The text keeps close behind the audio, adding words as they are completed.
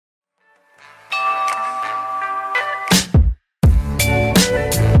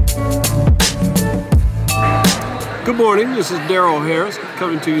Good morning, this is Darrell Harris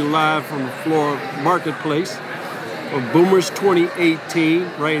coming to you live from the Florida Marketplace of Boomers 2018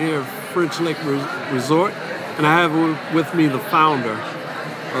 right here at French Lake Resort. And I have with me the founder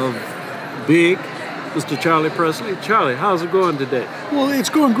of BIG, Mr. Charlie Presley. Charlie, how's it going today? Well, it's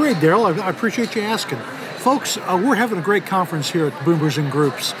going great, Darrell. I appreciate you asking. Folks, we're having a great conference here at Boomers and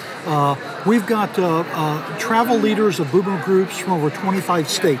Groups. We've got travel leaders of Boomer groups from over 25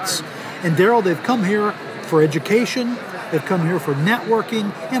 states. And Darrell, they've come here for education, they've come here for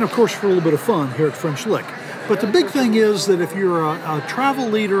networking, and of course for a little bit of fun here at French Lick. But the big thing is that if you're a travel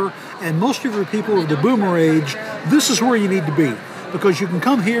leader and most of your people are the Boomer age, this is where you need to be. Because you can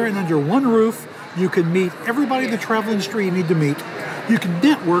come here and under one roof, you can meet everybody in the travel industry you need to meet. You can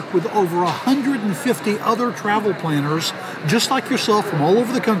network with over 150 other travel planners, just like yourself, from all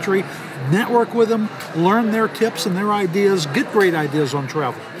over the country. Network with them, learn their tips and their ideas, get great ideas on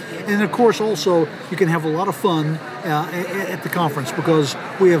travel. And of course, also, you can have a lot of fun at the conference because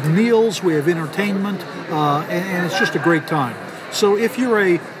we have meals, we have entertainment, and it's just a great time. So if you're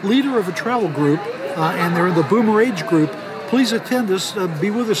a leader of a travel group and they're in the Boomer age group, please attend us, be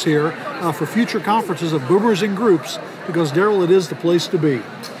with us here for future conferences of Boomers and Groups, because, Darrell, it is the place to be.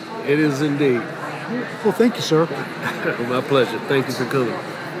 It is indeed. Well, thank you, sir. My pleasure. Thank you for coming.